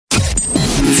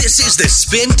This is the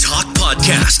Spin Talk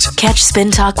Podcast. Catch Spin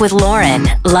Talk with Lauren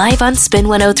live on Spin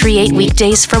 103.8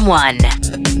 weekdays from 1.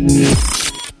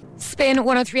 Spin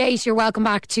 103.8, you're welcome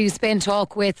back to Spin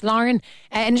Talk with Lauren.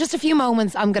 In just a few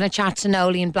moments, I'm going to chat to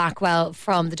Nolene Blackwell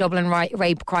from the Dublin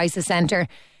Rape Crisis Centre.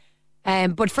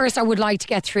 But first, I would like to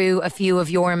get through a few of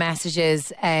your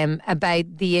messages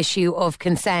about the issue of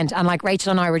consent. And like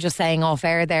Rachel and I were just saying off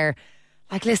air there,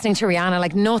 like listening to Rihanna,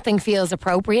 like nothing feels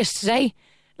appropriate today.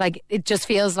 Like it just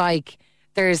feels like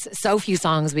there's so few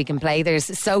songs we can play. There's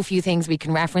so few things we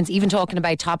can reference. Even talking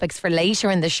about topics for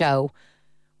later in the show,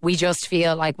 we just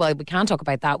feel like, well, we can't talk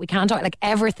about that. We can't talk, like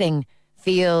everything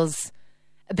feels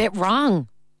a bit wrong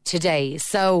today.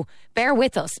 So bear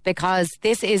with us, because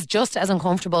this is just as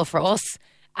uncomfortable for us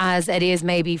as it is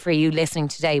maybe for you listening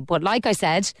today. But like I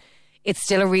said, it's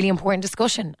still a really important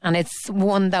discussion, and it's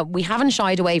one that we haven't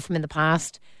shied away from in the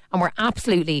past, and we're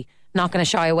absolutely not going to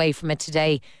shy away from it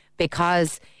today,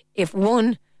 because if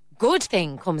one good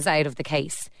thing comes out of the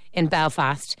case in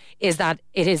Belfast is that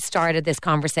it has started this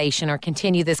conversation, or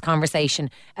continued this conversation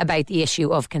about the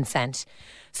issue of consent.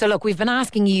 So look, we've been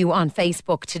asking you on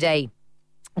Facebook today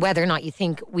whether or not you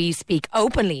think we speak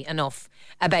openly enough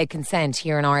about consent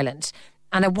here in Ireland,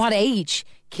 and at what age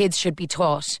kids should be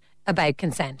taught about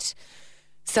consent.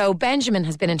 So Benjamin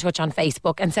has been in touch on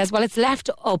Facebook and says, well, it's left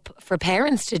up for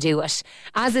parents to do it,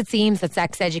 as it seems that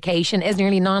sex education is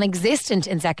nearly non-existent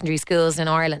in secondary schools in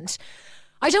Ireland.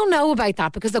 I don't know about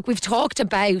that, because look, we've talked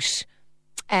about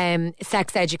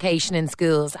sex education in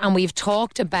schools, and we've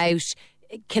talked about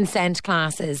consent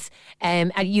classes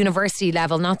at university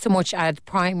level, not so much at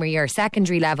primary or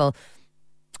secondary level.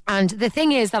 And the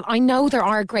thing is that I know there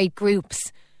are great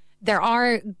groups, there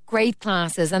are great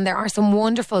classes, and there are some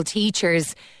wonderful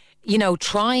teachers, you know,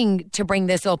 trying to bring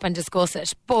this up and discuss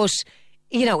it. But,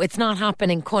 you know, it's not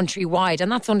happening countrywide,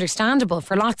 and that's understandable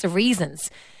for lots of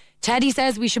reasons. Teddy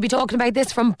says we should be talking about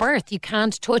this from birth. You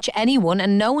can't touch anyone,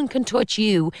 and no one can touch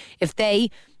you if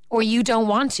they or you don't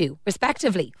want to,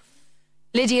 respectively.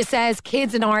 Lydia says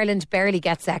kids in Ireland barely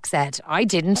get sex ed. I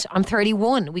didn't. I'm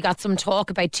 31. We got some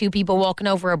talk about two people walking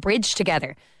over a bridge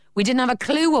together. We didn't have a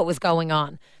clue what was going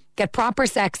on. Get proper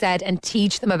sex ed and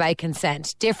teach them about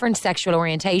consent, different sexual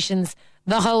orientations,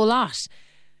 the whole lot.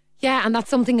 Yeah, and that's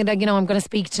something that, you know, I'm going to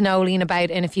speak to Nolene about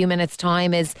in a few minutes'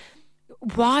 time, is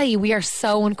why we are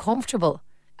so uncomfortable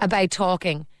about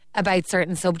talking about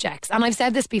certain subjects. And I've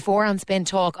said this before on Spin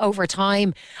Talk, over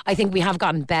time I think we have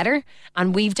gotten better,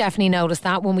 and we've definitely noticed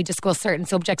that when we discuss certain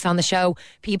subjects on the show,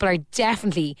 people are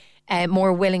definitely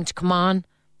more willing to come on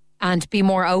and be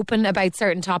more open about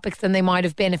certain topics than they might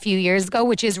have been a few years ago,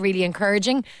 which is really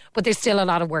encouraging, but there's still a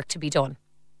lot of work to be done.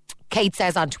 Kate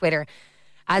says on Twitter,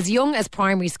 as young as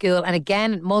primary school, and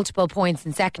again at multiple points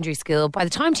in secondary school, by the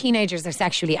time teenagers are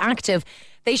sexually active,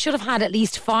 they should have had at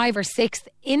least five or six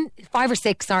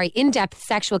in-depth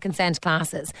sexual consent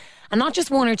classes, and not just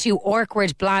one or two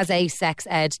awkward blasé sex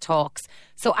ed talks.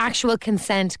 So actual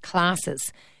consent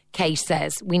classes, Kate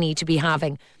says, we need to be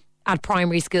having at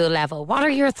primary school level. What are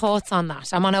your thoughts on that?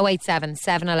 I'm on 087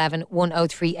 711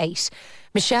 1038.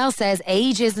 Michelle says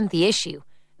age isn't the issue.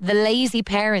 The lazy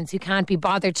parents who can't be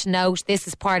bothered to note this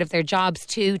is part of their jobs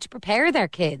too, to prepare their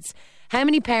kids. How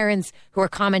many parents who are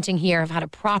commenting here have had a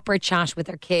proper chat with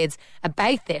their kids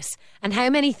about this? And how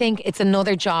many think it's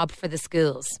another job for the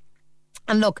schools?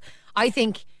 And look, I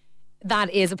think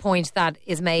that is a point that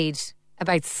is made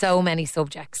about so many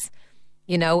subjects.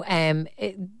 You know,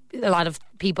 a lot of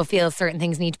people feel certain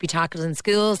things need to be tackled in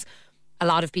schools. A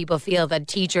lot of people feel that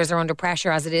teachers are under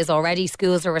pressure as it is already.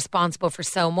 Schools are responsible for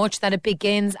so much that it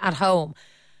begins at home.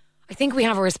 I think we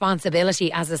have a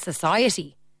responsibility as a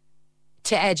society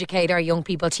to educate our young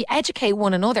people, to educate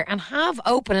one another and have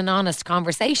open and honest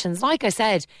conversations. Like I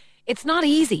said, it's not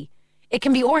easy. It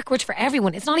can be awkward for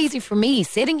everyone. It's not easy for me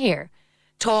sitting here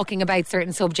talking about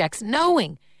certain subjects,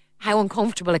 knowing how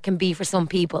uncomfortable it can be for some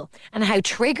people and how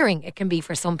triggering it can be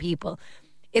for some people.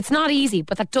 It's not easy,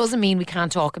 but that doesn't mean we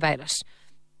can't talk about it.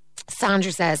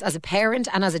 Sandra says, as a parent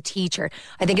and as a teacher,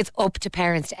 I think it's up to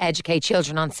parents to educate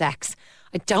children on sex.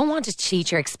 I don't want a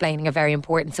teacher explaining a very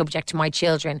important subject to my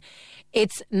children.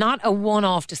 It's not a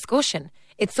one-off discussion.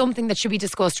 It's something that should be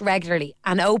discussed regularly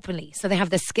and openly, so they have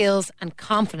the skills and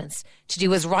confidence to do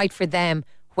what's right for them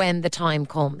when the time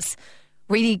comes.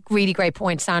 Really, really great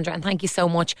point, Sandra, and thank you so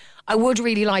much. I would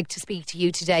really like to speak to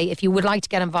you today. If you would like to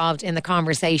get involved in the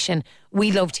conversation,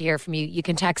 we'd love to hear from you. You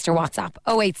can text or WhatsApp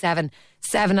 087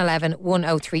 711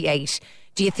 1038.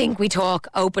 Do you think we talk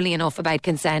openly enough about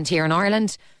consent here in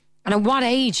Ireland? And at what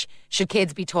age should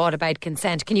kids be taught about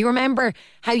consent? Can you remember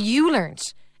how you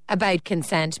learnt about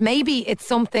consent? Maybe it's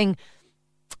something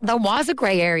that was a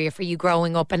grey area for you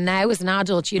growing up, and now as an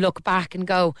adult you look back and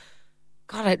go,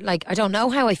 God, I don't know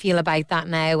how I feel about that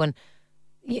now. And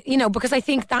you know, because I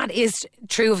think that is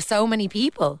true of so many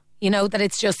people, you know, that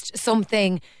it's just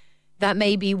something that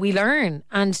maybe we learn,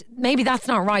 and maybe that's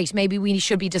not right. Maybe we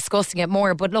should be discussing it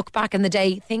more. But look, back in the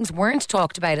day, things weren't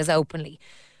talked about as openly.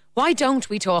 Why don't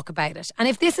we talk about it? And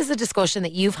if this is a discussion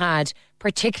that you've had,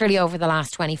 particularly over the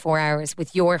last 24 hours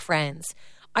with your friends,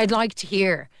 I'd like to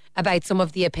hear about some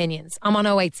of the opinions. I'm on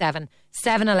 087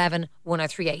 711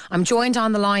 1038. I'm joined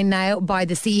on the line now by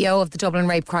the CEO of the Dublin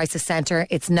Rape Crisis Centre.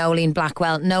 It's Noeleen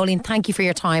Blackwell. Noeleen, thank you for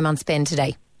your time on Spin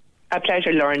today. A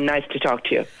pleasure, Lauren. Nice to talk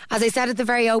to you. As I said at the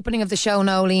very opening of the show,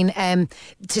 Noeleen,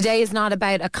 today is not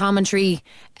about a commentary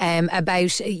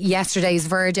about yesterday's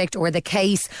verdict or the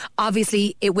case.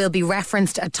 Obviously, it will be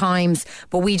referenced at times,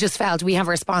 but we just felt we have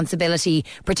a responsibility,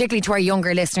 particularly to our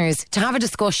younger listeners, to have a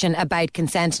discussion about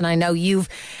consent. And I know you've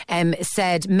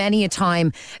said many a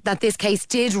time that this case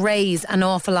did raise an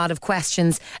awful lot of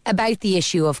questions about the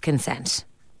issue of consent.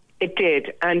 It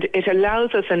did, and it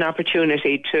allows us an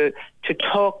opportunity to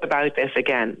talk about this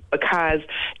again, because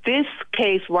this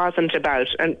case wasn't about,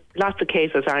 and lots of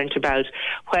cases aren't about,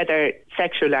 whether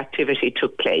sexual activity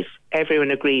took place. Everyone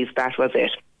agrees that was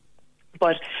it.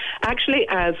 But actually,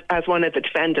 as one of the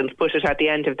defendants put it at the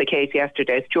end of the case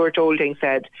yesterday, Stuart Olding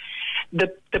said,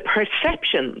 the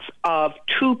perceptions of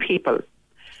two people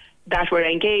that were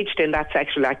engaged in that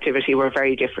sexual activity were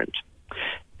very different.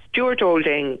 Stuart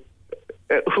Olding,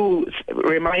 who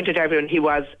reminded everyone he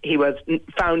was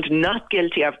found not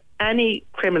guilty of any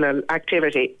criminal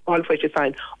activity, all of which is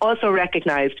fine, also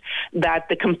recognised that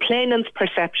the complainant's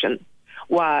perception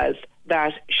was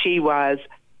that she was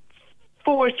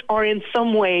forced or in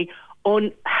some way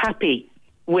unhappy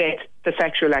with the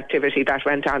sexual activity that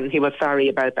went on, and he was sorry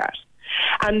about that.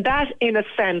 And that, in a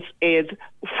sense, is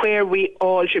where we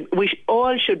all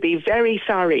should be very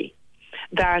sorry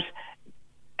that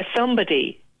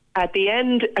somebody at the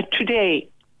end today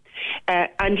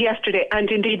and yesterday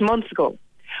and indeed months ago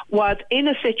was in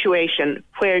a situation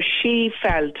where she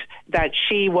felt that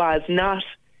she was not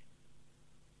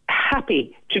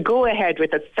happy to go ahead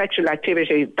with the sexual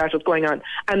activity that was going on,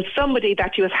 and somebody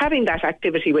that she was having that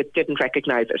activity with didn't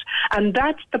recognise it. And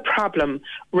that's the problem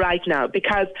right now,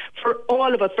 because for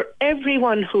all of us, for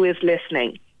everyone who is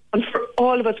listening, and for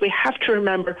all of us, we have to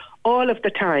remember all of the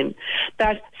time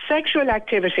that sexual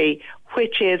activity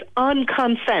which is on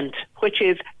consent, which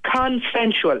is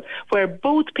consensual, where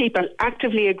both people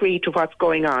actively agree to what's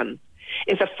going on,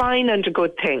 is a fine and a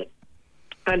good thing.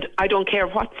 And I don't care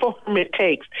what form it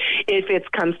takes if it's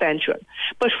consensual.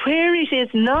 But where it is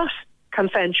not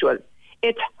consensual,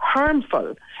 it's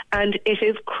harmful and it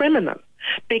is criminal,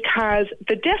 because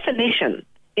the definition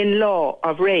in law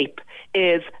of rape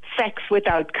is sex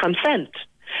without consent.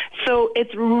 So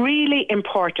it's really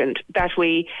important that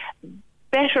we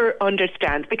better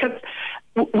understand, because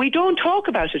we don't talk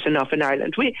about it enough in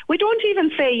Ireland. We don't even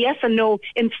say yes and no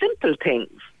in simple things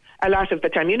a lot of the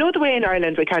time. You know the way in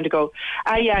Ireland we kind of go,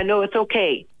 yeah, no, it's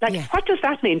okay. What does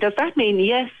that mean? Does that mean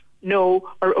yes, no,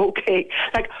 or okay?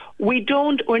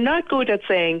 We're not good at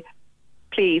saying,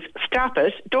 please stop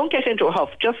it, don't get into a huff,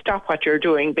 just stop what you're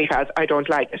doing because I don't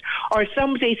like it. Or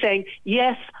somebody saying,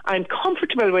 yes, I'm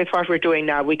comfortable with what we're doing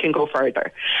now, we can go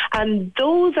further. And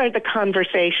those are the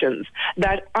conversations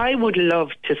that I would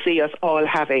love to see us all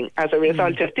having as a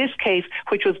result of this case,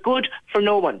 which was good for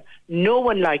no one. No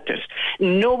one liked it.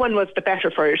 No one was the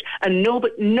better for it. And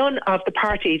none of the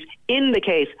parties in the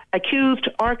case, accused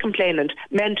or complainant,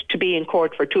 meant to be in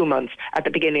court for 2 months at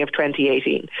the beginning of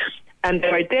 2018. And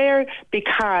they were there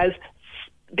because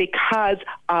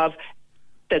of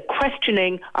the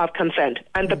questioning of consent.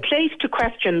 And the place to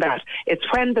question that is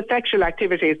when the sexual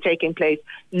activity is taking place,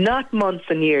 not months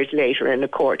and years later in a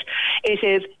court. It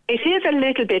is a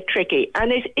little bit tricky,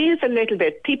 and it is a little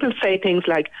bit, people say things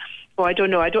like, oh, I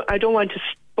don't know, I don't want to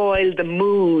spoil the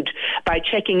mood by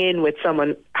checking in with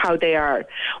someone how they are.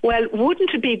 Well,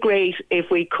 wouldn't it be great if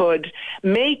we could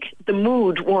make the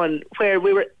mood one where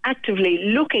we were actively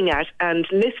looking at and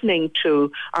listening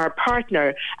to our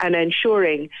partner and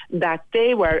ensuring that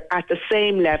they were at the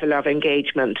same level of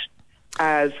engagement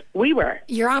as we were.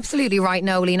 You're absolutely right,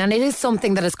 Noeleen, and it is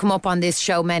something that has come up on this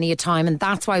show many a time, and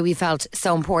that's why we felt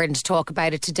so important to talk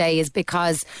about it today, is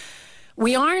because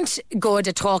We aren't good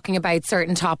at talking about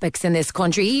certain topics in this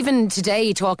country. Even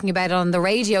today, talking about it on the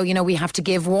radio, you know, we have to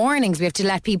give warnings. We have to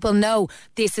let people know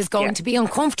this is going to be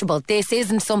uncomfortable. This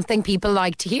isn't something people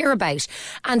like to hear about.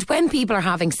 And when people are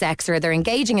having sex or they're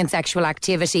engaging in sexual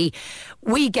activity,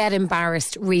 we get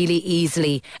embarrassed really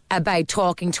easily about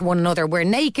talking to one another. We're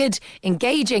naked,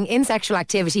 engaging in sexual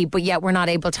activity, but yet we're not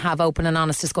able to have open and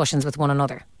honest discussions with one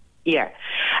another. Yeah,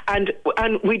 and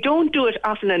we don't do it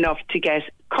often enough to get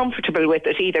comfortable with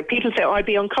it either. People say, I'd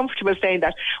be uncomfortable saying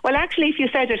that. Well, actually, if you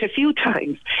said it a few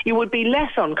times, you would be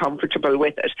less uncomfortable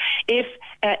with it.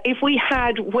 If we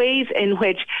had ways in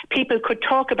which people could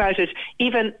talk about it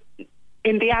even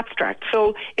in the abstract.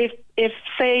 So if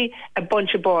say a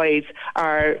bunch of boys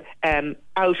are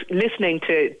out listening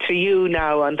to you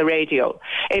now on the radio,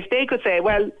 if they could say,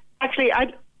 well, actually,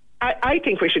 I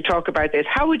think we should talk about this.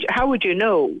 How would you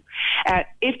know?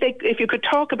 If you could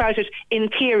talk about it in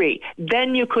theory,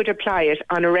 then you could apply it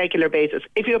on a regular basis.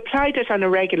 If you applied it on a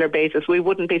regular basis, we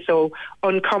wouldn't be so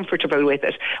uncomfortable with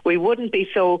it. We wouldn't be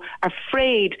so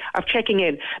afraid of checking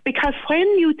in. Because when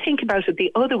you think about it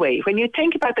the other way, when you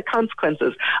think about the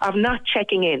consequences of not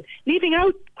checking in, leaving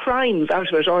out crimes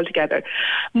out of it altogether,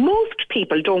 most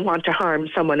people don't want to harm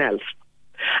someone else.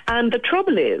 And the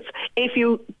trouble is, if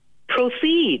you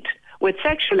proceed with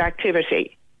sexual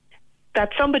activity that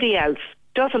somebody else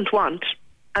doesn't want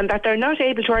and that they're not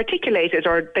able to articulate it,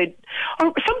 or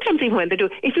sometimes even when they do,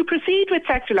 if you proceed with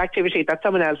sexual activity that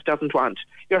someone else doesn't want,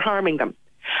 you're harming them.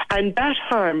 And that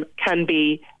harm can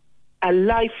be a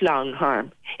lifelong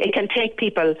harm. It can take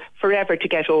people forever to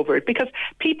get over it, because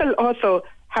people also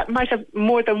might have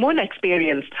more than one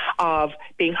experience of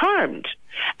being harmed.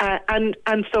 And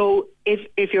so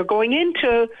if you're going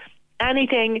into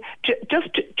anything,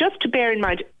 just to bear in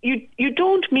mind, you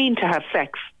don't mean to have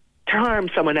sex to harm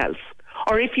someone else.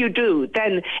 Or if you do,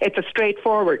 then it's a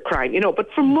straightforward crime, you know. But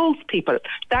for most people,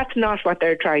 that's not what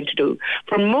they're trying to do.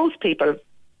 For most people,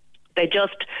 they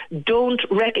just don't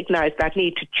recognise that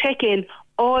need to check in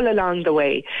all along the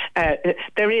way.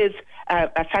 There is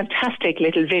a fantastic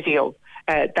little video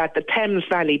that the Thames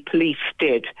Valley Police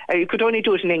did. You could only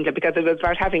do it in England because it was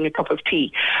about having a cup of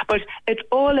tea. But it's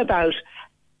all about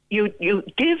you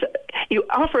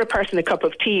offer a person a cup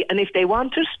of tea, and if they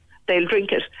want it, they'll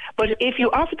drink it. But if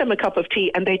you offer them a cup of tea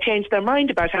and they change their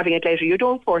mind about having it later, you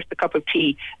don't force the cup of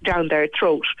tea down their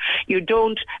throat. You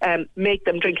don't make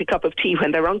them drink a cup of tea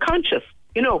when they're unconscious.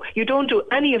 You know, you don't do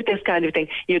any of this kind of thing.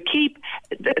 You keep,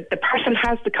 the person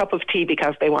has the cup of tea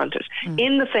because they want it.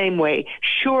 In the same way,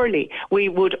 surely we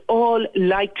would all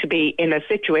like to be in a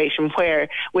situation where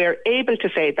we're able to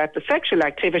say that the sexual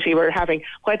activity we're having,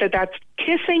 whether that's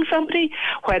kissing somebody,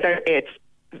 whether it's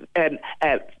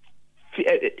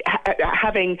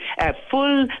having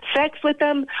full sex with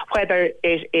them, whether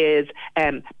it is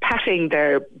patting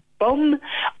their bum,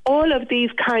 all of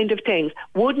these kind of things.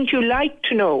 Wouldn't you like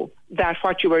to know that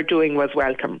what you were doing was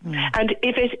welcome? And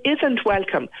if it isn't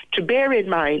welcome, to bear in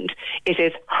mind, it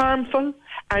is harmful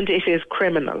and it is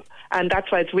criminal. And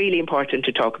that's why it's really important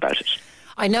to talk about it.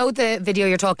 I know the video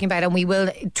you're talking about, and we will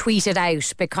tweet it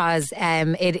out, because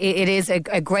it is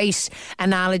a great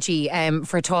analogy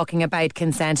for talking about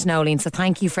consent, Noeline. So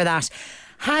thank you for that.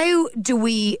 How do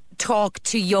we talk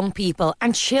to young people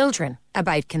and children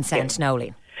about consent,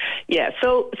 Noeline? Yeah,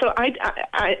 so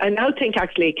I now think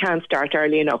actually it can start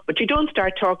early enough, but you don't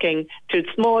start talking to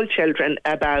small children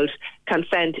about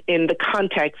consent in the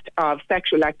context of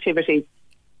sexual activity,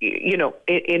 you know,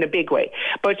 in a big way.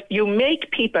 But you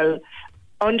make people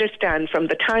understand from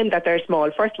the time that they're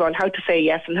small, first of all, how to say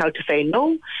yes and how to say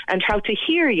no, and how to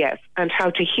hear yes and how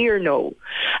to hear no.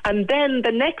 And then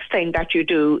the next thing that you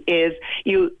do is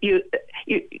you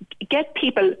get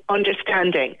people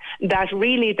understanding that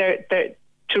really they're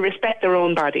to respect their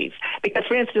own bodies. Because,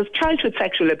 for instance, childhood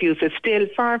sexual abuse is still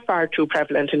far, far too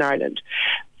prevalent in Ireland.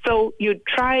 So you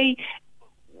try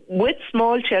with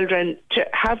small children to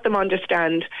have them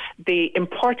understand the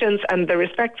importance and the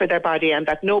respect for their body, and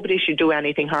that nobody should do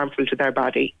anything harmful to their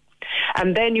body.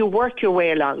 And then you work your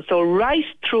way along. So right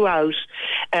throughout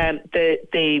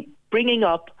the bringing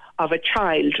up of a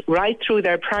child, right through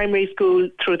their primary school,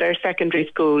 through their secondary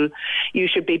school, you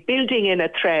should be building in a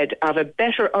thread of a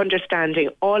better understanding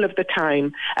all of the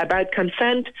time about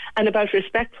consent and about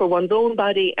respect for one's own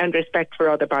body and respect for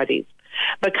other bodies.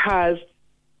 Because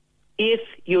if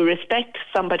you respect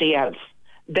somebody else,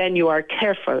 then you are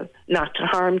careful not to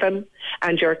harm them,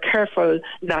 and you're careful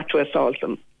not to assault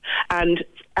them.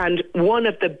 And one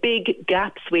of the big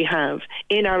gaps we have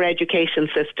in our education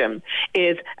system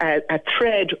is a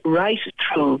thread right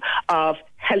through of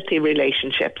healthy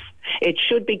relationships. It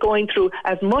should be going through,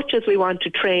 as much as we want to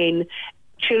train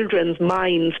children's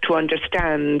minds to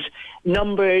understand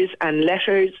numbers and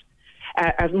letters.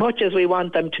 As much as we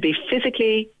want them to be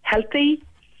physically healthy,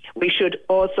 we should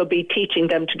also be teaching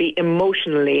them to be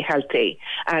emotionally healthy.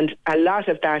 And a lot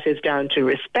of that is down to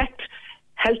respect,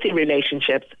 healthy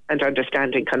relationships, and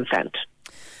understanding consent.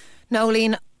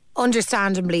 Nolene,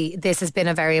 understandably, this has been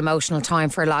a very emotional time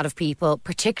for a lot of people,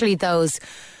 particularly those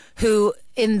who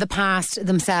in the past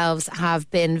themselves have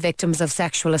been victims of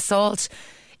sexual assault.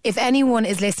 If anyone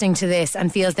is listening to this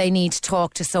and feels they need to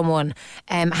talk to someone,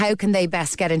 how can they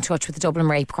best get in touch with the Dublin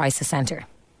Rape Crisis Centre?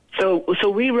 So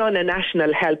we run a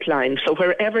national helpline. So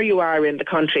wherever you are in the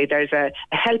country, there's a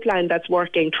helpline that's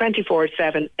working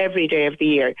 24/7 every day of the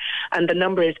year. And the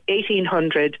number is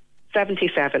 1800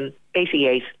 77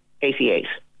 88 88.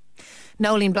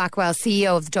 Nolene Blackwell,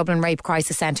 CEO of the Dublin Rape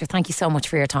Crisis Centre, thank you so much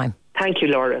for your time. Thank you,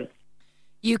 Lauren.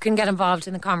 You can get involved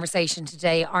in the conversation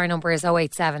today. Our number is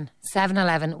 087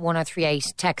 711 1038.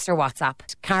 Text or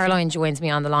WhatsApp. Caroline joins me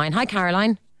on the line. Hi,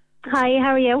 Caroline. Hi,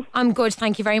 how are you? I'm good,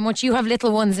 thank you very much. You have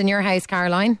little ones in your house,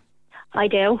 Caroline. I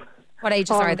do. What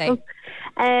ages are they?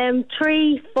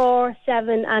 3, 4,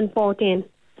 7 and 14.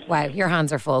 Wow, your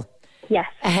hands are full. Yes.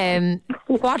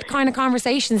 What kind of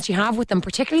conversations do you have with them,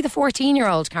 particularly the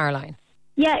 14-year-old, Caroline?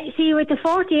 Yeah, see, with the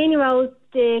 14-year-old,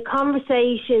 the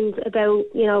conversations about,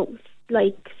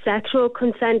 like sexual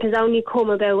consent has only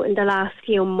come about in the last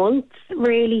few months,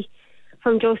 really,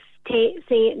 from just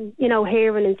seeing,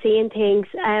 hearing and seeing things.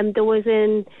 There was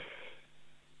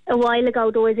a while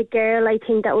ago, there was a girl, I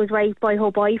think, that was raped by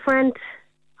her boyfriend.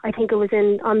 I think it was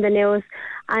on the news,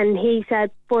 and he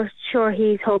said, but sure,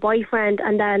 he's her boyfriend.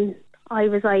 And then I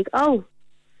was like, oh,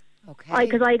 okay.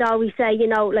 Because I'd always say,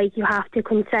 like you have to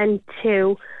consent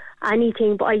to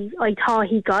anything, but I thought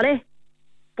he got it.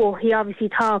 But he obviously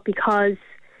thought because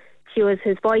she was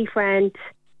his boyfriend,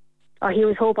 or he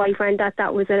was her boyfriend,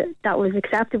 that was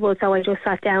acceptable. So I just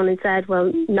sat down and said,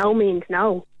 well, no means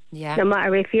no. Yeah. No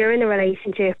matter if you're in a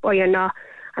relationship or you're not,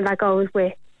 and that goes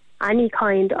with any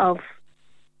kind of,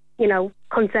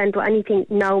 consent or anything.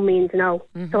 No means no.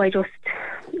 Mm-hmm. So I just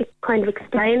kind of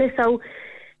explained it. So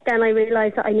then I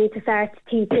realised that I need to start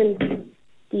teaching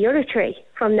the other three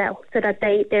from now, so that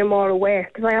they're more aware.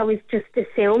 Because I always just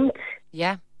assumed.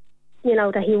 Yeah.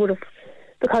 That he would have,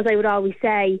 because I would always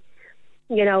say,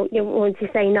 once you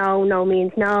say no, no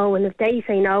means no, and if they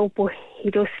say no, but he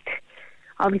just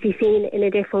obviously seen it in a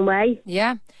different way.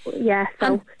 Yeah. Yeah, so.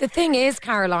 And the thing is,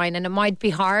 Caroline, and it might be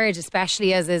hard,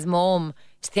 especially as his mum,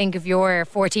 to think of your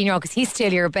 14-year-old, because he's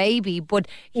still your baby, but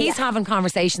he's having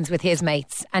conversations with his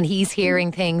mates, and he's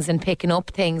hearing things and picking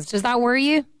up things. Does that worry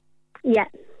you? Yeah,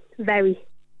 very.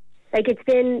 Like, it's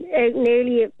been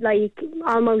nearly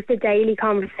almost a daily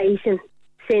conversation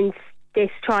since this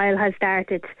trial has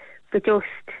started, but just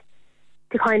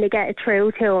to kind of get it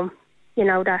through to him,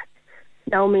 that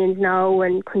no means no,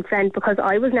 and consent, because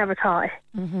I was never taught it.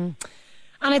 Mm-hmm.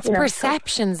 And it's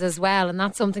perceptions as well, and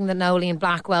that's something that Nolene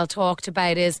Blackwell talked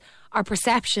about, is our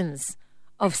perceptions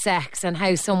of sex and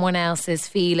how someone else is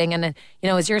feeling. And,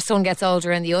 as your son gets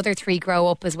older and the other three grow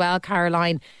up as well,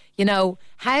 Caroline,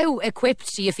 how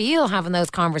equipped do you feel having those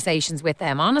conversations with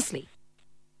them, honestly?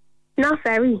 Not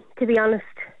very, to be honest.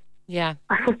 Yeah.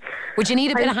 Would you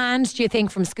need a bit of hand, do you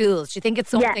think, from schools? Do you think it's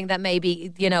something that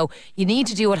maybe, you need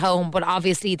to do at home, but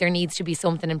obviously there needs to be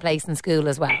something in place in school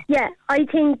as well? Yeah, I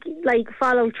think,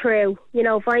 follow through.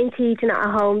 If I'm teaching it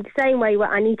at home, the same way with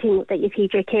anything that you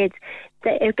teach your kids,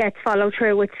 that it gets followed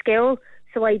through with school.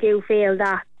 So I do feel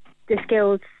that the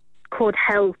skills could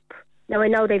help. Now, I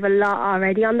know they've a lot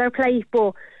already on their plate,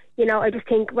 but, I just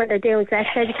think when they're doing sex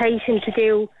education to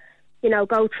do,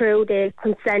 go through the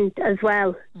consent as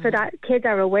well, so that kids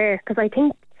are aware. Because I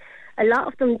think a lot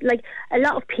of them, a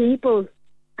lot of people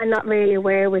are not really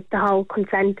aware with the whole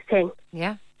consent thing.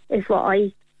 Yeah. Is what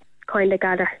I kind of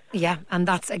gather. Yeah, and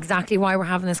that's exactly why we're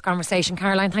having this conversation.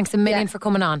 Caroline, thanks a million for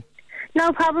coming on.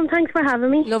 No problem, thanks for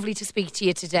having me. Lovely to speak to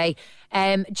you today.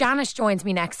 Janet joins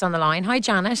me next on the line. Hi,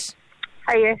 Janet.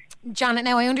 Hiya. Janet,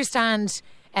 now I understand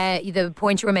the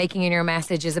point you were making in your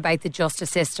message is about the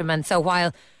justice system, and so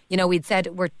while we'd said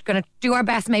we're going to do our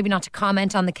best maybe not to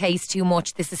comment on the case too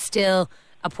much, this is still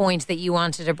a point that you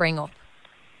wanted to bring up.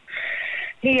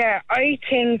 Yeah, I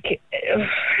think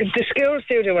the schools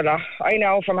do a lot. I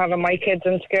know from having my kids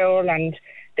in school, and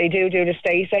they do the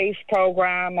Stay Safe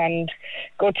programme and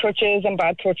good touches and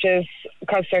bad touches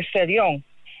because they're still young.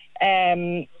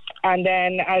 And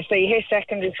then as they hit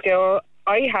secondary school,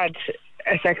 I had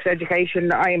a sex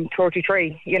education. I'm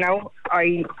 33,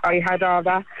 I had all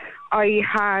that. I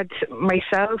had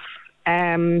myself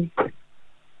been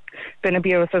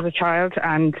abused as a child,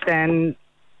 and then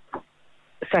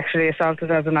sexually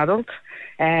assaulted as an adult.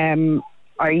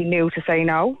 I knew to say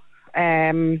no.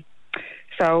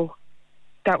 So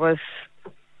that was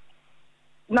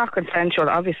not consensual,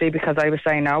 obviously, because I was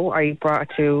saying no. I brought it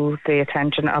to the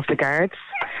attention of the guards.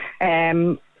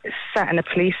 Sat in a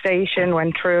police station,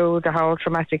 went through the whole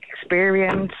traumatic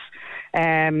experience,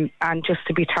 and just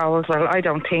to be told, well, I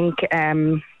don't think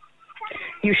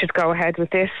you should go ahead with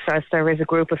this, as there is a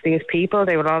group of these people,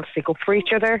 they will all stick up for each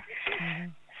other. Mm-hmm.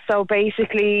 So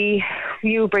basically,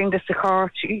 you bring this to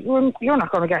court, you're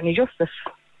not going to get any justice.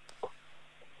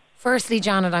 Firstly,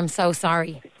 Janet, I'm so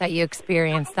sorry that you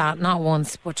experienced that, not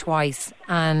once but twice.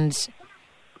 And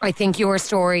I think your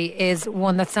story is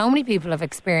one that so many people have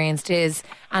experienced, and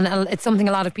it's something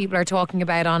a lot of people are talking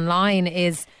about online,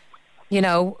 is, you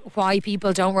know, why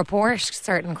people don't report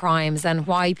certain crimes and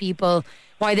why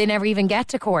they never even get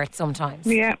to court sometimes.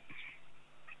 Yeah.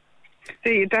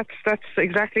 See, that's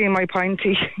exactly my point.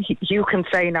 You can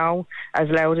say no as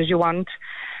loud as you want,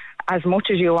 as much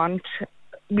as you want.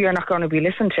 You're not going to be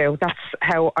listened to. That's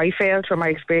how I felt from my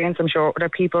experience. I'm sure other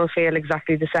people feel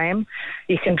exactly the same.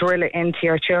 You can drill it into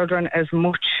your children as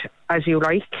much as you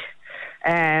like.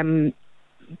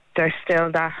 There's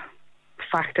still that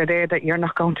factor there that you're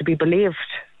not going to be believed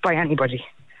by anybody.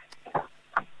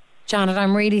 Janet,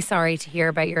 I'm really sorry to hear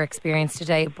about your experience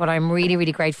today, but I'm really,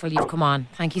 really grateful you've come on.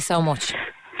 Thank you so much.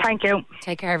 Thank you.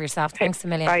 Take care of yourself. Thanks a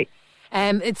million. Bye.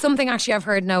 It's something actually I've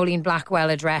heard Nolene Blackwell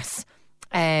address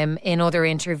in other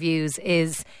interviews,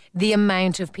 is the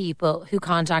amount of people who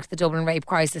contact the Dublin Rape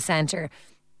Crisis Centre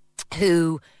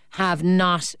who have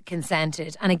not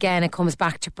consented. And again, it comes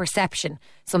back to perception,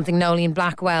 something Nolene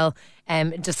Blackwell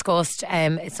discussed.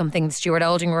 It's something Stuart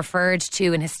Olding referred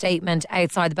to in his statement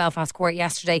outside the Belfast court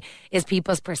yesterday, is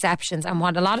people's perceptions. And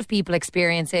what a lot of people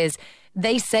experience is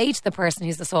they say to the person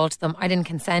who's assaulted them, I didn't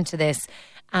consent to this.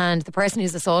 And the person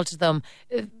who's assaulted them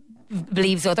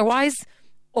believes otherwise,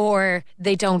 or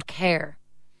they don't care.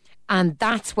 And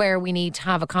that's where we need to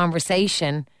have a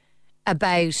conversation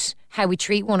about how we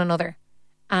treat one another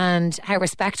and how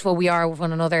respectful we are with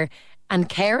one another, and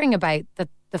caring about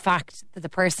the fact that the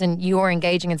person you're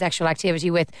engaging in sexual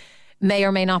activity with may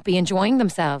or may not be enjoying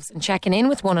themselves, and checking in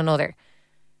with one another.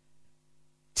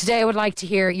 Today I would like to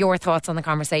hear your thoughts on the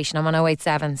conversation. I'm on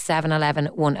 087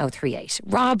 711 1038.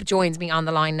 Rob joins me on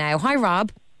the line now. Hi,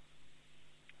 Rob.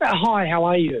 Hi, how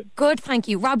are you? Good, thank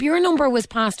you. Rob, your number was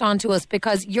passed on to us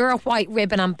because you're a White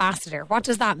Ribbon ambassador. What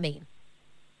does that mean?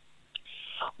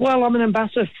 Well, I'm an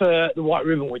ambassador for the White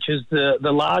Ribbon, which is the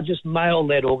largest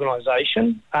male-led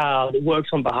organisation that works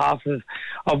on behalf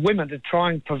of women to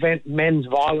try and prevent men's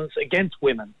violence against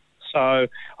women. So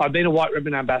I've been a White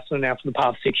Ribbon ambassador now for the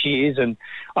past 6 years, and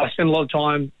I spend a lot of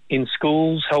time in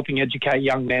schools helping educate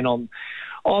young men on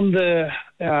the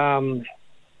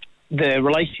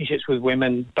relationships with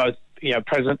women, both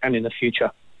present and in the future.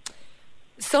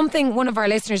 Something one of our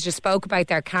listeners just spoke about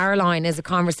there, Caroline, is a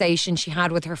conversation she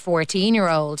had with her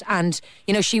 14-year-old. And,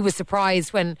 she was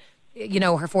surprised when,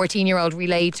 her 14-year-old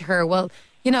relayed to her, well,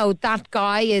 that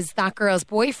guy is that girl's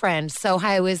boyfriend. So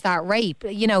how is that rape?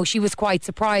 She was quite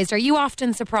surprised. Are you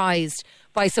often surprised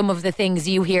by some of the things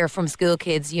you hear from school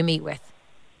kids you meet with?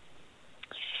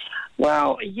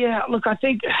 Well, yeah, look, I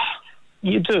think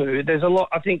you do. There's a lot,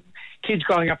 I think, kids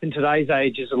growing up in today's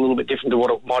age is a little bit different to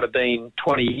what it might have been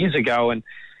 20 years ago, and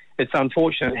it's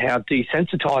unfortunate how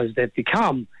desensitised they've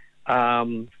become.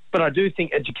 But I do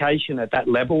think education at that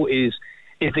level is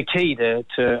the key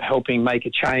to helping make a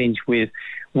change with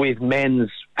men's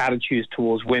attitudes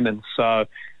towards women. So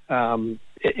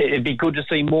it'd be good to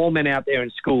see more men out there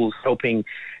in schools helping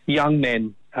young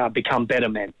men become better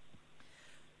men.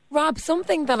 Rob,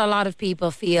 something that a lot of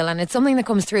people feel, and it's something that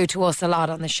comes through to us a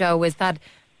lot on the show, is that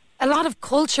a lot of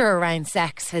culture around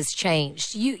sex has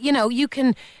changed. You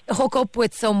can hook up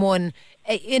with someone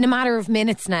in a matter of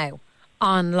minutes now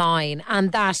online,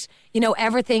 and that,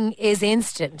 everything is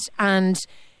instant. And,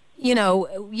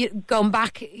 going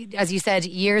back, as you said,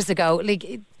 years ago,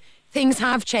 things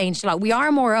have changed a lot. We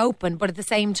are more open, but at the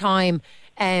same time,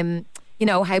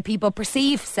 how people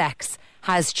perceive sex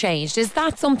has changed. Is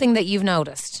that something that you've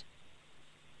noticed?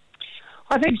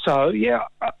 I think so, yeah.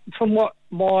 From what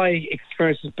my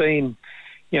experience has been,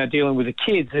 dealing with the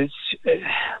kids,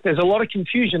 there's a lot of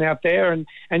confusion out there, and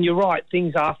you're right,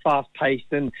 things are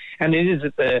fast-paced, and it is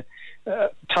at the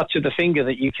touch of the finger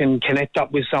that you can connect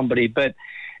up with somebody, but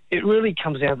it really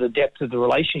comes down to the depth of the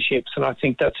relationships, and I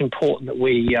think that's important that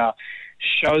we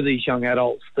show these young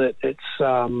adults that it's,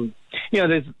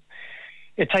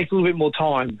 it takes a little bit more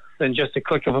time than just a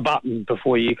click of a button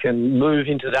before you can move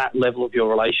into that level of your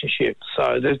relationship.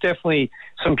 So there's definitely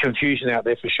some confusion out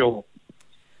there for sure.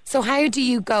 So how do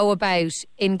you go about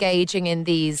engaging in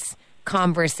these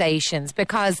conversations?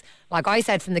 Because, like I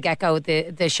said from the get-go of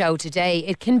the show today,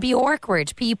 it can be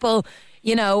awkward. People,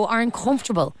 aren't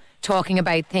comfortable talking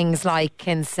about things like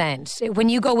consent. When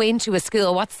you go into a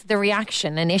school, what's the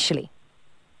reaction initially?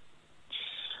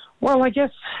 Well, I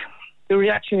guess the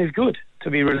reaction is good, to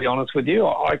be really honest with you.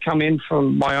 I come in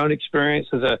from my own experience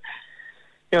as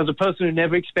a person who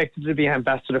never expected to be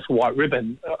ambassador for White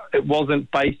Ribbon. It wasn't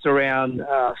based around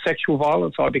sexual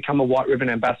violence. I became a White Ribbon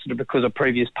ambassador because a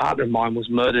previous partner of mine was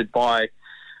murdered by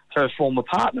her former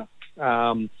partner.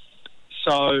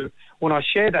 So when I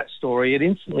share that story, it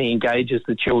instantly engages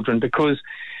the children because,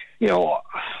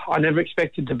 I never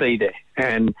expected to be there.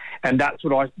 And that's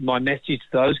what my message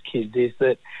to those kids is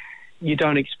that you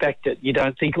don't expect it. You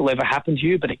don't think it'll ever happen to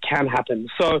you, but it can happen.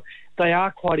 So they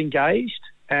are quite engaged.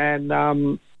 And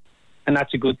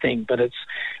that's a good thing. But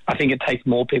I think it takes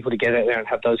more people to get out there and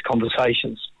have those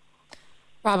conversations.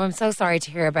 Rob, I'm so sorry to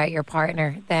hear about your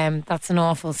partner. That's an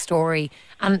awful story.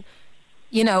 And,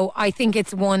 I think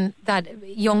it's one that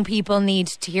young people need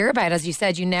to hear about. As you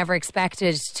said, you never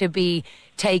expected to be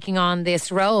taking on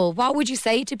this role. What would you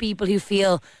say to people who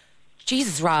feel,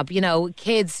 Jesus, Rob,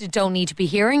 kids don't need to be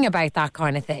hearing about that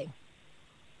kind of thing,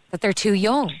 that they're too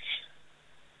young?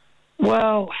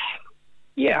 Well,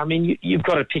 yeah, I mean, you've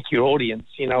got to pick your audience.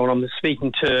 When I'm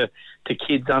speaking to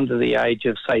kids under the age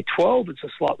of, say, 12, it's a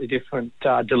slightly different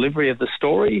delivery of the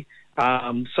story.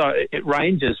 So it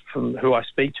ranges from who I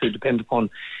speak to, depending upon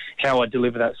how I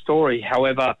deliver that story.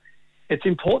 However, it's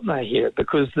important they hear it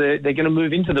because they're going to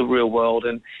move into the real world.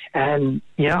 And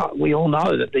we all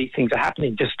know that these things are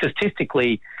happening. Just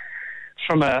statistically,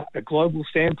 from a global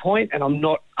standpoint, and I'm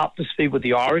not up to speed with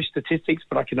the Irish statistics,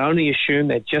 but I can only assume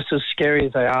they're just as scary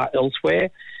as they are elsewhere.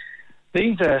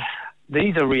 These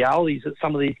are realities that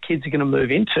some of these kids are going to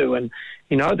move into, and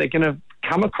they're going to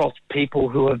come across people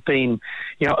who have been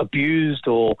abused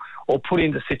or put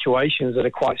into situations that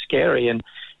are quite scary, and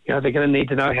they're going to need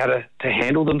to know how to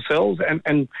handle themselves,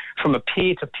 and from a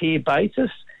peer-to-peer basis,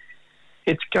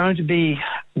 it's going to be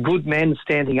good men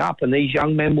standing up, and these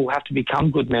young men will have to become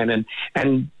good men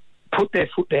and put their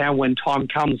foot down when time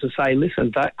comes to say,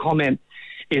 listen, that comment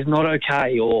is not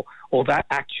okay, or that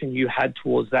action you had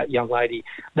towards that young lady,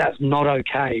 that's not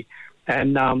okay.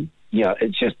 And,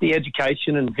 it's just the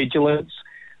education and vigilance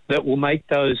that will make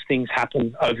those things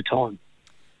happen over time.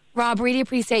 Rob, really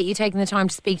appreciate you taking the time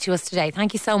to speak to us today.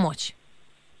 Thank you so much.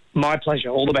 My pleasure.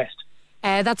 All the best.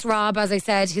 That's Rob. As I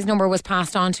said, his number was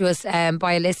passed on to us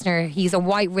by a listener. He's a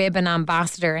White Ribbon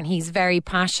ambassador and he's very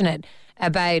passionate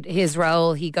about his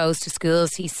role. He goes to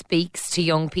schools, he speaks to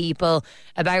young people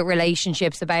about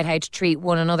relationships, about how to treat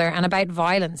one another and about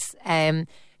violence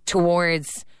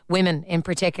towards women in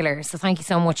particular. So thank you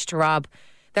so much to Rob.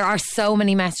 There are so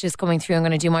many messages coming through. I'm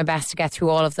going to do my best to get through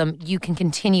all of them. You can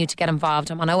continue to get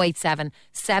involved. I'm on 087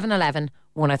 711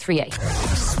 1038.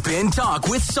 Spin Talk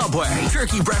with Subway.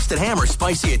 Turkey breasted ham or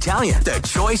spicy Italian. The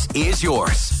choice is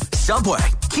yours. Subway.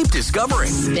 Keep discovering.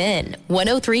 Spin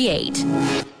 1038.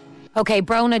 Okay,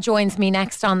 Brona joins me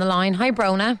next on the line. Hi,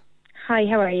 Brona. Hi,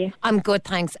 how are you? I'm good,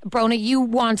 thanks. Brona, you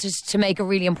wanted to make a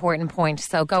really important point,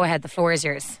 so go ahead. The floor is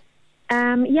yours.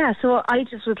 So I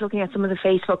just was looking at some of the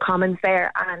Facebook comments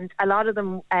there, and a lot of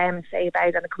them say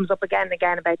about, and it comes up again and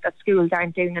again, about that schools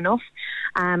aren't doing enough.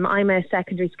 I'm a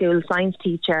secondary school science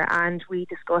teacher, and we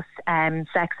discuss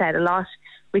sex ed a lot.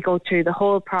 We go through the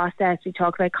whole process. We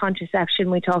talk about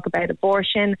contraception. We talk about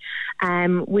abortion.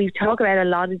 We talk about a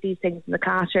lot of these things in the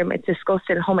classroom. It's discussed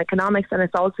in home economics, and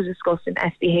it's also discussed in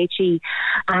SPHE.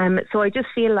 So I just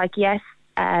feel like, yes,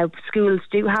 schools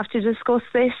do have to discuss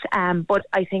this, but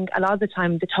I think a lot of the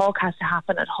time the talk has to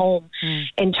happen at home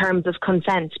in terms of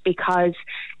consent, because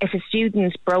if a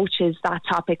student broaches that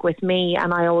topic with me,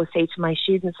 and I always say to my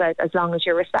students that as long as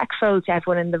you're respectful to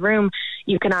everyone in the room,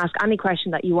 you can ask any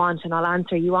question that you want and I'll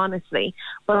answer you honestly,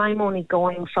 but I'm only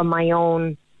going from my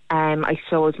own I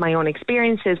suppose my own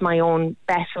experiences, my own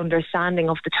best understanding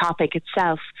of the topic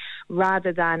itself,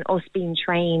 rather than us being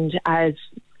trained as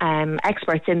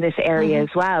experts in this area as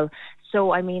well.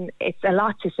 So, I mean, it's a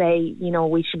lot to say,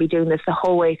 we should be doing this the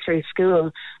whole way through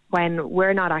school when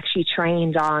we're not actually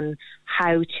trained on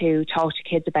how to talk to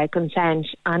kids about consent.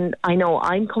 And I know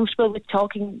I'm comfortable with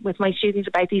talking with my students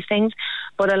about these things,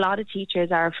 but a lot of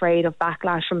teachers are afraid of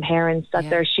backlash from parents that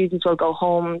their students will go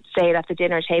home, say it at the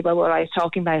dinner table, well, I was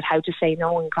talking about how to say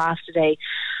no in class today.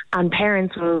 And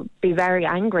parents will be very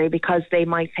angry because they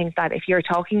might think that if you're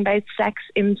talking about sex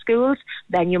in schools,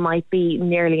 then you might be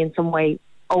nearly in some way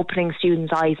opening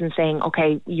students' eyes and saying,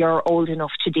 okay, you're old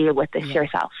enough to deal with this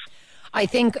yourself. I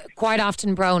think quite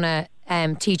often, Brona,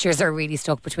 teachers are really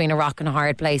stuck between a rock and a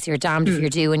hard place. You're damned if you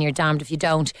do and you're damned if you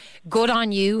don't. Good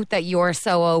on you that you're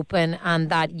so open and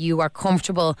that you are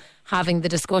comfortable having the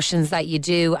discussions that you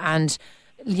do, and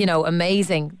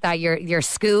amazing that your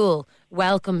school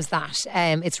welcomes that.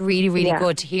 It's really, really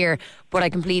good to hear, but I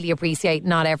completely appreciate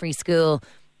not every school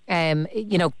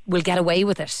will get away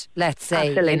with it, let's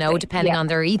say. Absolutely. Depending on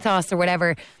their ethos or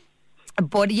whatever.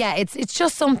 But yeah, it's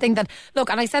just something that, look,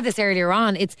 and I said this earlier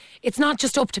on, it's not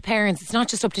just up to parents, it's not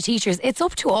just up to teachers, it's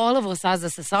up to all of us as a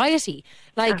society.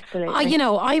 Like,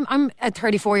 I'm a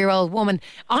 34-year-old woman.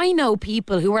 I know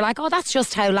people who are like, oh, that's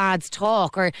just how lads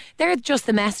talk, or they're just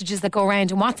the messages that go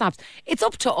around in WhatsApps. It's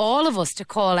up to all of us to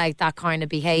call out that kind of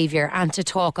behaviour and to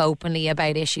talk openly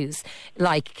about issues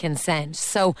like consent.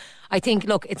 So I think,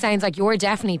 look, it sounds like you're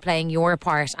definitely playing your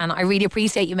part, and I really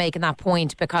appreciate you making that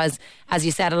point, because, as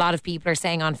you said, a lot of people are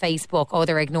saying on Facebook, oh,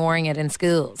 they're ignoring it in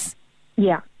schools.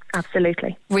 Yeah,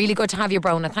 absolutely. Really good to have you,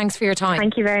 Brona. Thanks for your time.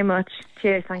 Thank you very much.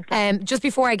 Cheers, thanks. Just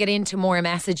before I get into more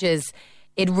messages,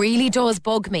 it really does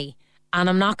bug me, and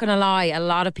I'm not going to lie, a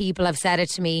lot of people have said it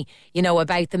to me,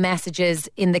 about the messages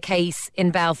in the case in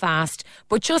Belfast,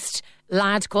 but just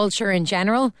lad culture in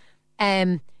general.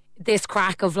 This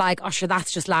crack of like, oh sure,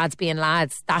 that's just lads being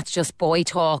lads, that's just boy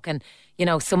talk, and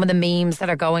some of the memes that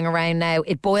are going around now,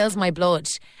 it boils my blood.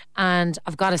 And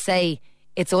I've got to say,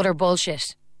 it's utter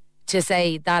bullshit to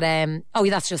say that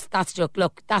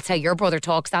look, that's how your brother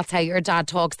talks, that's how your dad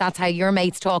talks, that's how your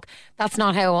mates talk, that's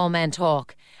not how all men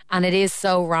talk, and it is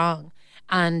so wrong.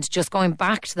 And just going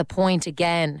back to the point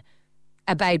again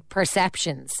about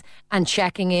perceptions and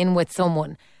checking in with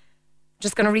someone,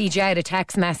 just going to read you out a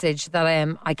text message that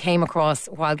I came across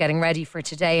while getting ready for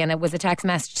today, and it was a text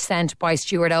message sent by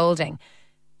Stuart Olding.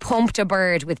 Pumped a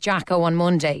bird with Jacko on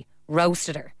Monday,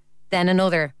 roasted her, then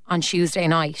another on Tuesday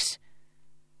night.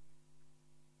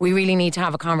 We really need to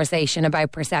have a conversation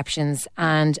about perceptions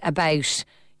and about,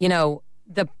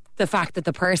 the fact that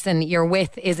the person you're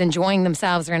with is enjoying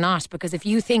themselves or not, because if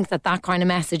you think that kind of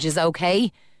message is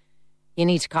okay, you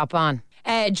need to cop on.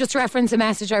 Just to reference a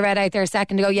message I read out there a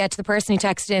second ago, to the person who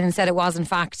texted in and said it was in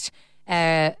fact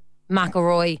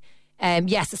McElroy.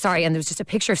 Yes, sorry, and there was just a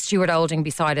picture of Stuart Olding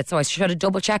beside it, so I should have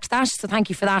double checked that, so thank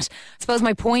you for that. I suppose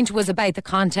my point was about the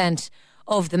content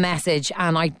of the message,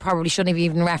 and I probably shouldn't have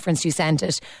even referenced who sent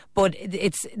it, but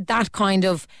it's that kind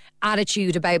of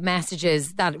attitude about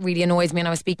messages that really annoys me, and I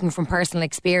was speaking from personal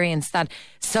experience, that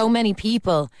so many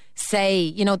people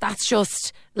say, that's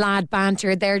just lad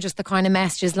banter, they're just the kind of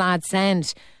messages lads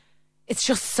send. It's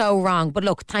just so wrong. But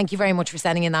look, thank you very much for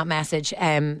sending in that message.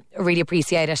 I really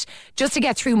appreciate it. Just to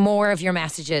get through more of your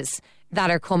messages that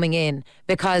are coming in,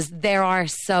 because there are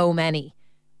so many.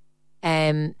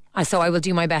 So I will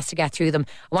do my best to get through them.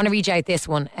 I want to read out this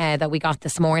one that we got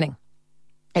this morning.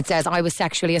 It says, I was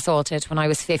sexually assaulted when I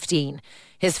was 15.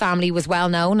 His family was well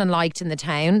known and liked in the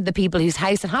town. The people whose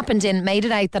house it happened in made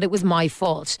it out that it was my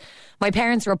fault. My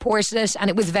parents reported it, and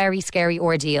it was a very scary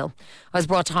ordeal. I was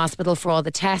brought to hospital for all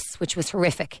the tests, which was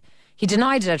horrific. He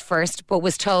denied it at first, but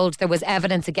was told there was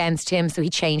evidence against him, so he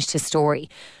changed his story.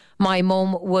 My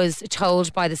mum was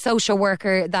told by the social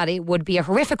worker that it would be a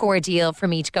horrific ordeal for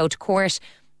me to go to court,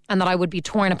 and that I would be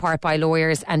torn apart by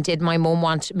lawyers. And did my mum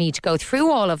want me to go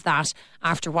through all of that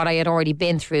after what I had already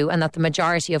been through, and that the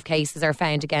majority of cases are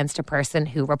found against a person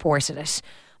who reported it?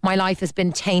 My life has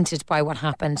been tainted by what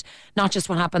happened. Not just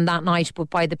what happened that night, but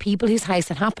by the people whose house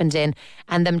it happened in,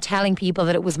 and them telling people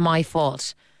that it was my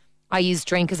fault. I used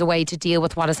drink as a way to deal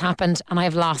with what has happened, and I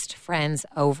have lost friends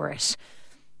over it.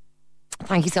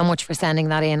 Thank you so much for sending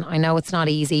that in. I know it's not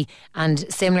easy, and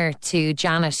similar to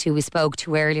Janet, who we spoke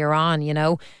to earlier on,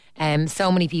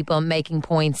 so many people making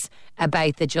points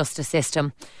about the justice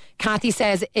system. Kathy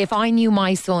says, if I knew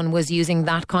my son was using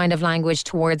that kind of language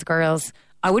towards girls,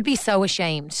 I would be so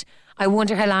ashamed. I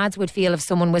wonder how lads would feel if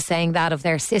someone was saying that of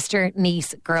their sister,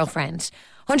 niece, girlfriend.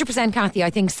 100% Kathy, I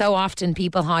think so often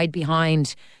people hide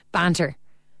behind banter,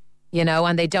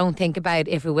 and they don't think about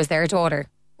if it was their daughter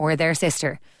or their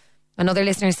sister. Another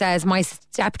listener says, my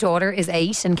stepdaughter is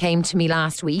 8 and came to me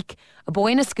last week. A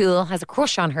boy in a school has a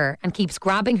crush on her and keeps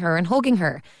grabbing her and hugging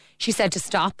her. She said to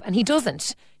stop, and he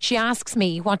doesn't. She asks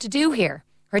me what to do here.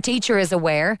 Her teacher is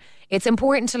aware. It's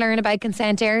important to learn about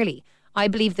consent early. I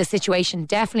believe the situation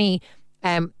definitely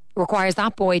requires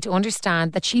that boy to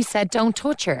understand that she said don't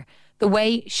touch her. The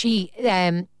way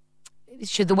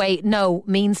no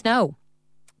means no.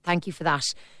 Thank you for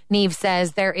that. Niamh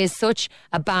says, there is such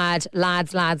a bad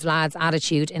lads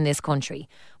attitude in this country.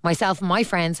 Myself and my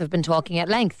friends have been talking at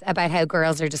length about how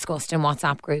girls are discussed in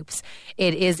WhatsApp groups.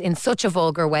 It is in such a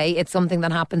vulgar way. It's something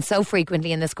that happens so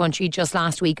frequently in this country. Just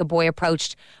last week, a boy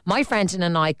approached my friend in a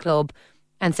nightclub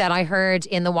and said, I heard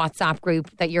in the WhatsApp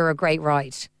group that you're a great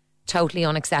ride. Totally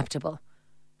unacceptable.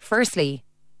 Firstly,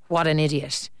 what an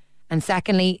idiot. And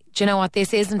secondly, do you know what?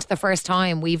 This isn't the first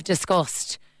time we've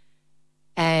discussed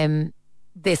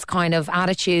this kind of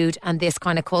attitude and this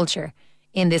kind of culture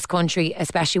in this country,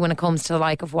 especially when it comes to the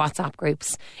like of WhatsApp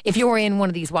groups. If you're in one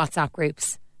of these WhatsApp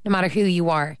groups, no matter who you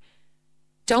are,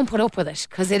 don't put up with it,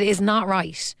 because it is not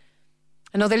right.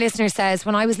 Another listener says,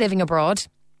 when I was living abroad,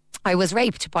 I was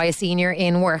raped by a senior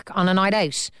in work on a night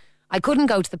out. I couldn't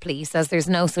go to the police as there's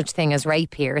no such thing as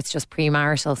rape here. It's just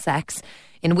premarital sex,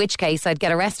 in which case I'd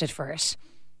get arrested for it.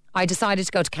 I decided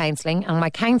to go to counselling, and my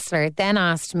counsellor then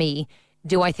asked me,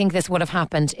 do I think this would have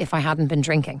happened if I hadn't been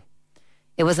drinking?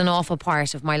 It was an awful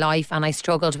part of my life, and I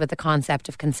struggled with the concept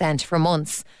of consent for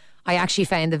months. I actually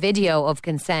found the video of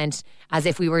consent, as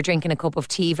if we were drinking a cup of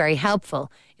tea, very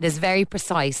helpful. It is very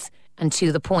precise and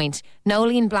to the point.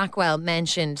 Nolene Blackwell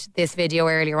mentioned this video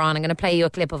earlier on. I'm going to play you a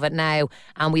clip of it now,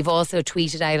 and we've also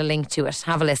tweeted out a link to it.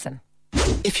 Have a listen.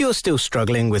 If you're still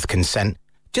struggling with consent,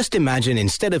 just imagine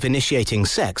instead of initiating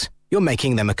sex, you're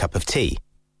making them a cup of tea.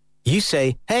 You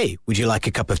say, hey, would you like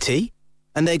a cup of tea?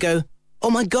 And they go,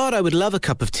 oh my God, I would love a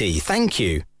cup of tea, thank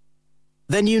you.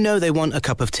 Then you know they want a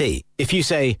cup of tea. If you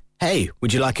say, hey,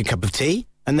 would you like a cup of tea?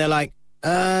 And they're like,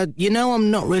 I'm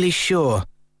not really sure.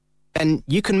 Then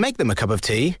you can make them a cup of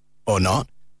tea, or not,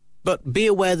 but be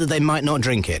aware that they might not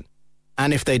drink it.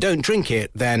 And if they don't drink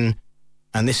it, then,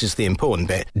 and this is the important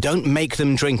bit, don't make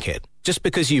them drink it. Just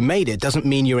because you made it doesn't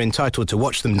mean you're entitled to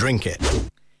watch them drink it.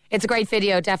 It's a great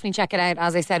video. Definitely check it out.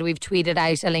 As I said, we've tweeted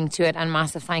out a link to it, and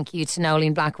massive thank you to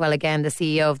Nolene Blackwell again, the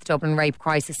CEO of the Dublin Rape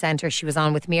Crisis Centre. She was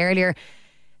on with me earlier.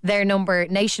 Their number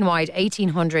nationwide,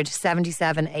 1800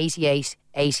 77 88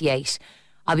 88.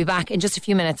 I'll be back in just a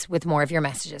few minutes with more of your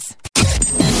messages.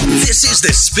 This is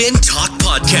the Spin Talk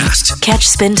Podcast. Catch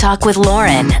Spin Talk with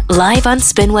Lauren live on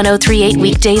Spin 103.8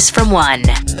 weekdays from 1.